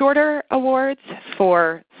shorter awards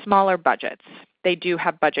for smaller budgets. They do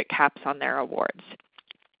have budget caps on their awards.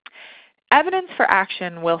 Evidence for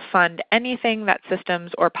Action will fund anything that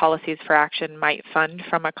Systems or Policies for Action might fund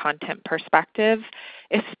from a content perspective,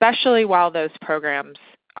 especially while those programs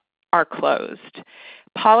are closed.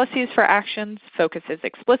 Policies for Action focuses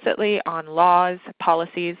explicitly on laws,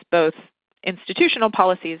 policies, both institutional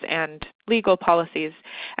policies and legal policies,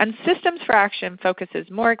 and Systems for Action focuses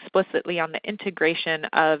more explicitly on the integration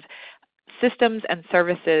of systems and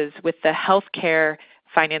services with the healthcare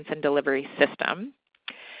finance and delivery system.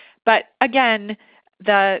 But again,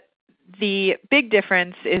 the big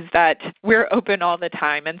difference is that we're open all the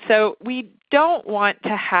time. And so we don't want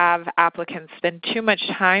to have applicants spend too much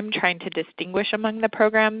time trying to distinguish among the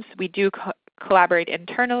programs. We do collaborate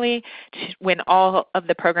internally when all of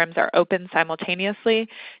the programs are open simultaneously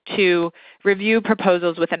to review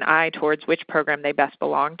proposals with an eye towards which program they best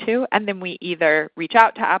belong to. And then we either reach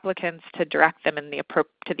out to applicants to direct them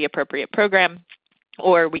to the appropriate program,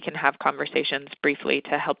 or we can have conversations briefly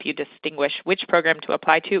to help you distinguish which program to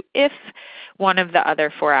apply to if one of the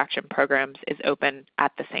other 4 action programs is open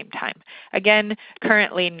at the same time. Again,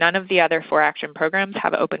 currently none of the other 4 action programs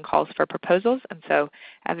have open calls for proposals, and so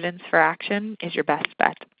Evidence for Action is your best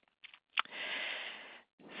bet.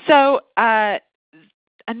 So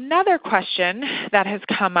another question that has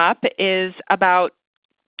come up is about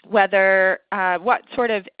whether what sort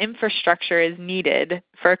of infrastructure is needed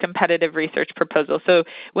for a competitive research proposal. So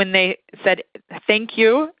when they said thank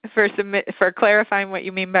you for clarifying what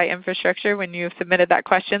you mean by infrastructure when you submitted that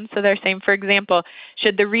question, so they're saying, for example,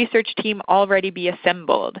 should the research team already be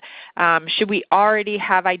assembled? Should we already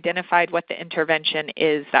have identified what the intervention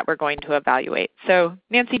is that we're going to evaluate? So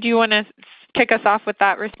Nancy, do you want to kick us off with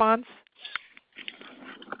that response?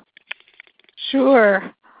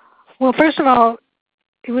 Sure. Well, first of all,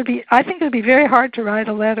 I think it would be very hard to write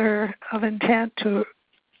a letter of intent to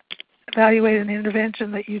evaluate an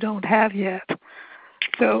intervention that you don't have yet.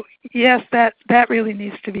 So yes, that really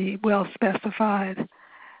needs to be well specified.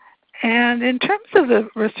 And in terms of the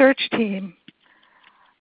research team,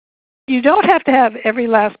 you don't have to have every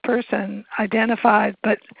last person identified,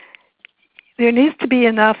 but there needs to be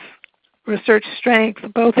enough research strength,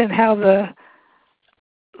 both in how the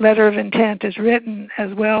letter of intent is written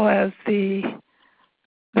as well as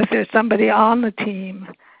if there's somebody on the team.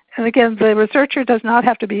 And again, the researcher does not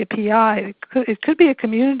have to be a PI. It could be a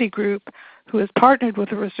community group who has partnered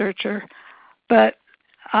with a researcher, but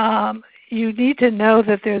you need to know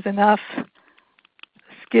that there's enough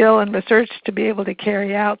skill and research to be able to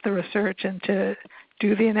carry out the research and to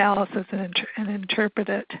do the analysis and interpret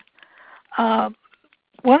it.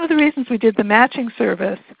 One of the reasons we did the matching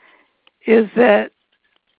service is that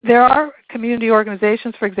there are community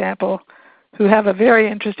organizations, for example, who have a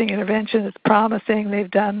very interesting intervention. It's promising.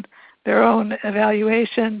 They've done their own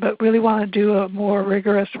evaluation, but really want to do a more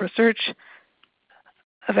rigorous research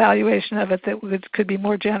evaluation of it that could be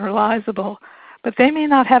more generalizable. But they may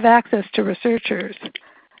not have access to researchers.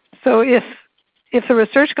 So if the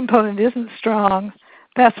research component isn't strong,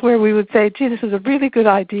 that's where we would say, gee, this is a really good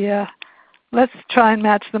idea. Let's try and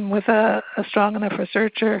match them with a strong enough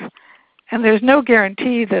researcher. And there's no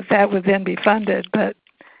guarantee that would then be funded, but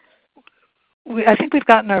I think we've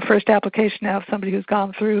gotten our first application now of somebody who's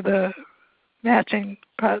gone through the matching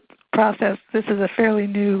process. This is a fairly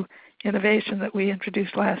new innovation that we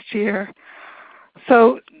introduced last year.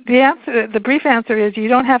 So the brief answer is you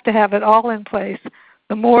don't have to have it all in place.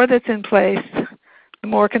 The more that's in place, the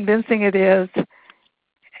more convincing it is,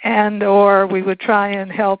 or we would try and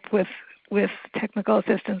help with technical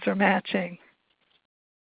assistance or matching.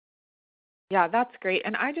 Yeah, that's great.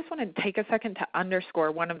 And I just want to take a second to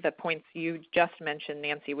underscore one of the points you just mentioned,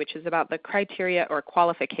 Nancy, which is about the criteria or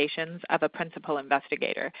qualifications of a principal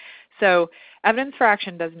investigator. So evidence for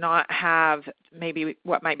action does not have maybe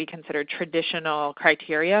what might be considered traditional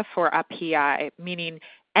criteria for a PI, meaning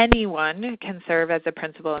anyone can serve as a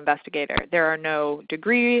principal investigator. There are no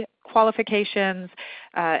degree qualifications,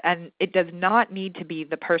 and it does not need to be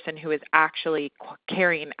the person who is actually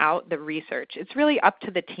carrying out the research. It's really up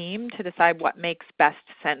to the team to decide what makes best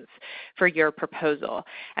sense for your proposal.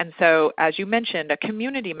 And so, as you mentioned, a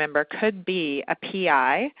community member could be a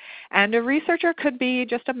PI, and a researcher could be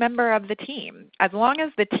just a member of the team. As long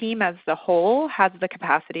as the team as the whole has the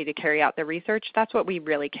capacity to carry out the research, that's what we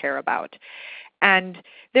really care about. And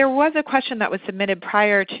there was a question that was submitted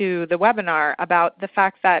prior to the webinar about the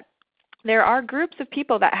fact that there are groups of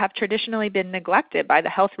people that have traditionally been neglected by the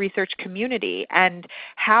health research community, and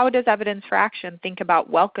how does Evidence for Action think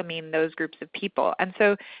about welcoming those groups of people? And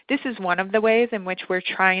so this is one of the ways in which we're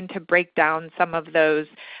trying to break down some of those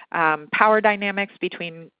power dynamics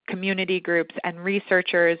between community groups and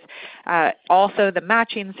researchers. Also the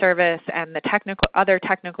matching service and the other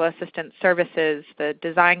technical assistance services, the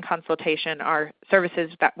design consultation are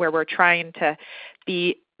services where we're trying to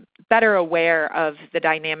be better aware of the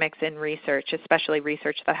dynamics in research, especially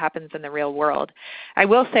research that happens in the real world. I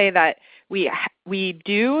will say that we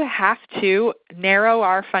do have to narrow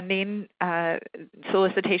our funding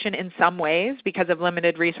solicitation in some ways because of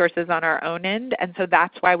limited resources on our own end, and so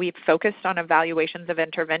that's why we've focused on evaluations of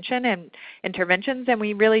interventions, and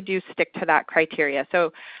we really do stick to that criteria.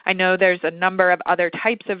 So I know there's a number of other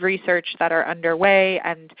types of research that are underway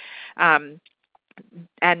and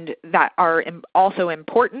that are also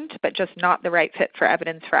important, but just not the right fit for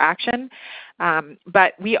Evidence for Action.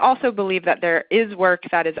 But we also believe that there is work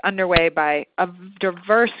that is underway by a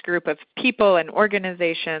diverse group of people and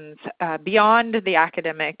organizations beyond the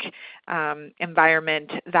academic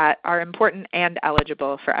environment that are important and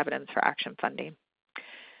eligible for Evidence for Action funding.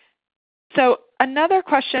 So another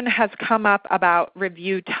question has come up about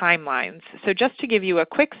review timelines. So just to give you a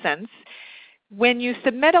quick sense, when you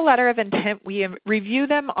submit a letter of intent, we review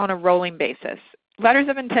them on a rolling basis. Letters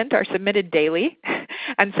of intent are submitted daily,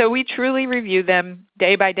 and so we truly review them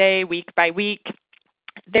day by day, week by week.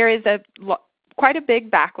 There is quite a big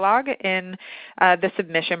backlog in the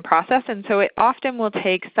submission process, and so it often will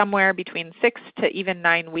take somewhere between 6 to even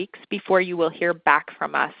 9 weeks before you will hear back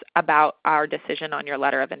from us about our decision on your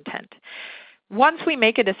letter of intent. Once we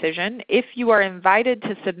make a decision, if you are invited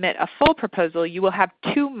to submit a full proposal, you will have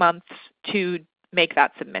 2 months to make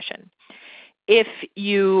that submission. If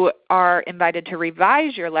you are invited to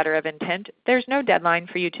revise your letter of intent, there's no deadline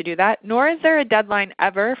for you to do that, nor is there a deadline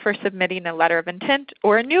ever for submitting a letter of intent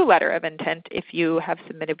or a new letter of intent if you have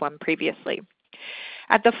submitted one previously.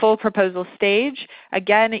 At the full proposal stage,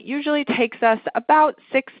 again, it usually takes us about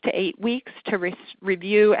 6 to 8 weeks to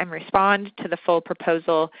review and respond to the full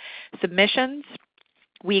proposal submissions.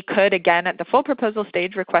 We could, again, at the full proposal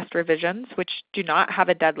stage, request revisions, which do not have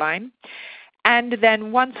a deadline. And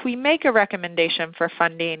then once we make a recommendation for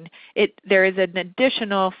funding, there is an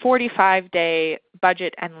additional 45-day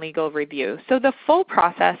budget and legal review. So the full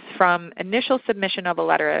process from initial submission of a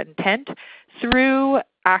letter of intent through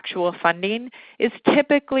actual funding is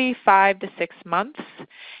typically 5 to 6 months.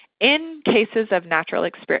 In cases of natural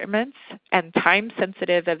experiments and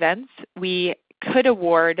time-sensitive events, we could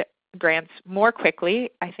award grants more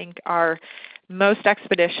quickly. I think our most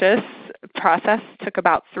expeditious process took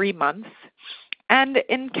about 3 months. And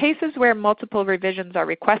in cases where multiple revisions are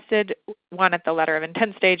requested, one at the letter of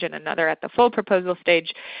intent stage and another at the full proposal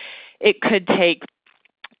stage, it could take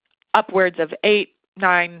upwards of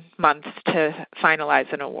 8-9 months to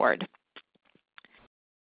finalize an award.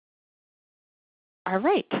 All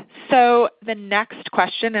right, so the next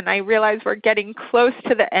question, and I realize we're getting close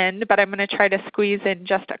to the end, but I'm going to try to squeeze in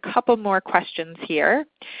just a couple more questions here.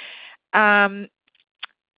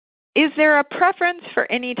 Is there a preference for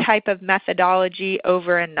any type of methodology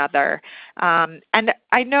over another? And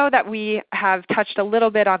I know that we have touched a little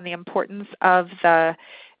bit on the importance of the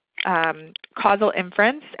causal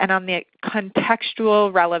inference and on the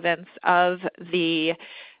contextual relevance of the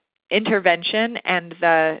intervention and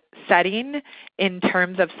the setting in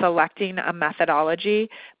terms of selecting a methodology.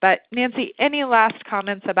 But Nancy, any last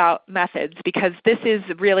comments about methods? Because this is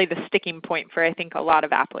really the sticking point for, I think, a lot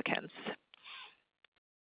of applicants.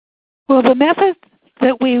 Well, the method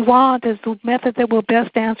that we want is the method that will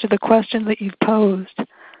best answer the question that you've posed.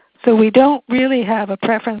 So we don't really have a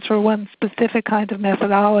preference for one specific kind of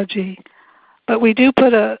methodology, but we do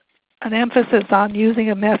put an emphasis on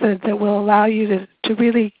using a method that will allow you to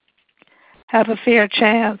really have a fair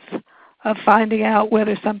chance of finding out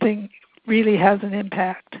whether something really has an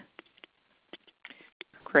impact.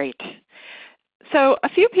 Great. So a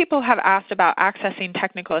few people have asked about accessing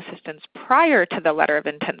technical assistance prior to the letter of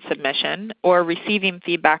intent submission or receiving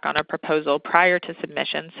feedback on a proposal prior to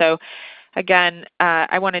submission. So again,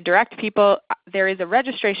 I want to direct people, there is a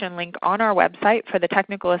registration link on our website for the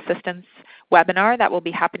technical assistance webinar that will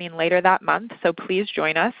be happening later that month, so please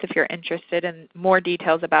join us if you're interested in more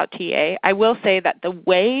details about TA. I will say that the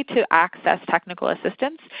way to access technical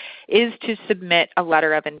assistance is to submit a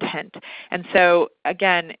letter of intent. And so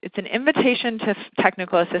again, it's an invitation to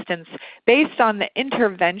technical assistance based on the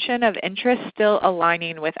intervention of interest still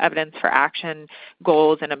aligning with evidence for action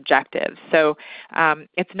goals and objectives. So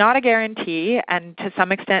it's not a guarantee, and to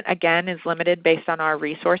some extent, again, is limited based on our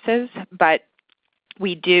resources, but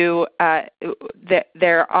we do,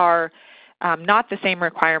 there are not the same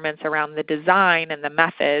requirements around the design and the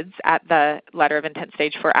methods at the letter of intent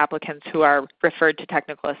stage for applicants who are referred to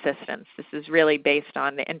technical assistance. This is really based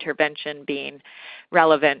on the intervention being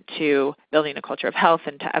relevant to building a culture of health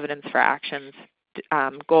and to evidence for actions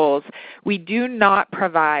goals. We do not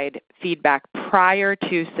provide feedback prior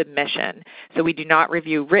to submission, so we do not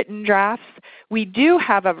review written drafts. We do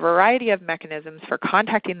have a variety of mechanisms for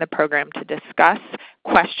contacting the program to discuss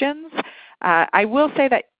questions. I will say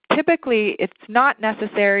that typically it's not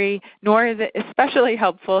necessary, nor is it especially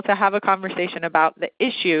helpful to have a conversation about the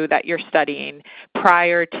issue that you're studying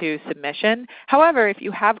prior to submission. However, if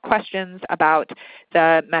you have questions about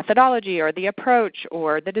the methodology or the approach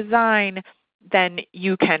or the design, then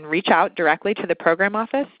you can reach out directly to the program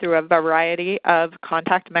office through a variety of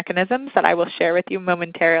contact mechanisms that I will share with you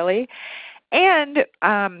momentarily. And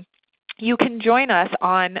you can join us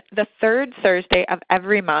on the third Thursday of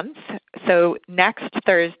every month. So next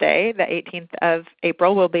Thursday, the 18th of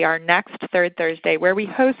April, will be our next third Thursday where we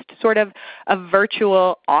host sort of a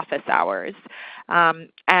virtual office hours.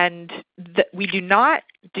 We do not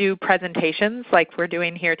do presentations like we're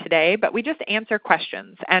doing here today, but we just answer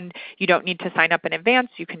questions. And you don't need to sign up in advance.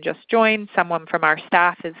 You can just join. Someone from our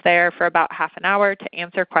staff is there for about half an hour to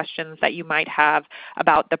answer questions that you might have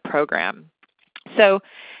about the program. So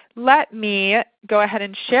let me go ahead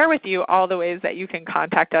and share with you all the ways that you can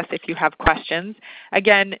contact us if you have questions.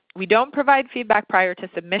 Again, we don't provide feedback prior to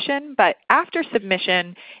submission, but after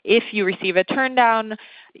submission, if you receive a turndown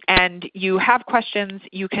and you have questions,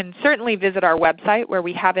 you can certainly visit our website where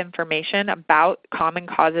we have information about common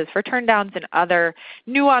causes for turndowns and other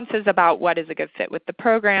nuances about what is a good fit with the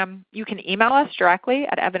program. You can email us directly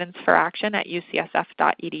at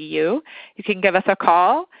evidencefораction@ucsf.edu. You can give us a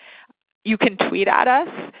call. You can tweet at us.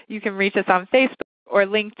 You can reach us on Facebook or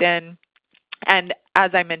LinkedIn. And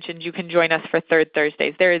as I mentioned, you can join us for Third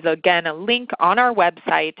Thursdays. There is, again, a link on our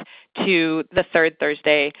website to the Third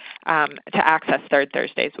Thursday, to access Third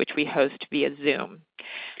Thursdays, which we host via Zoom.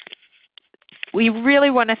 We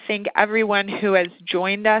really want to thank everyone who has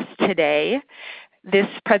joined us today. This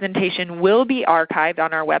presentation will be archived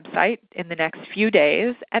on our website in the next few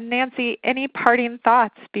days. And Nancy, any parting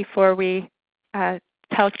thoughts before we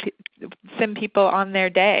send people on their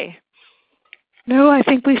day? No, I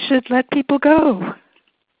think we should let people go.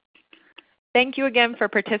 Thank you again for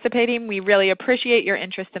participating. We really appreciate your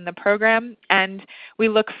interest in the program, and we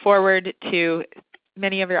look forward to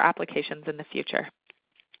many of your applications in the future.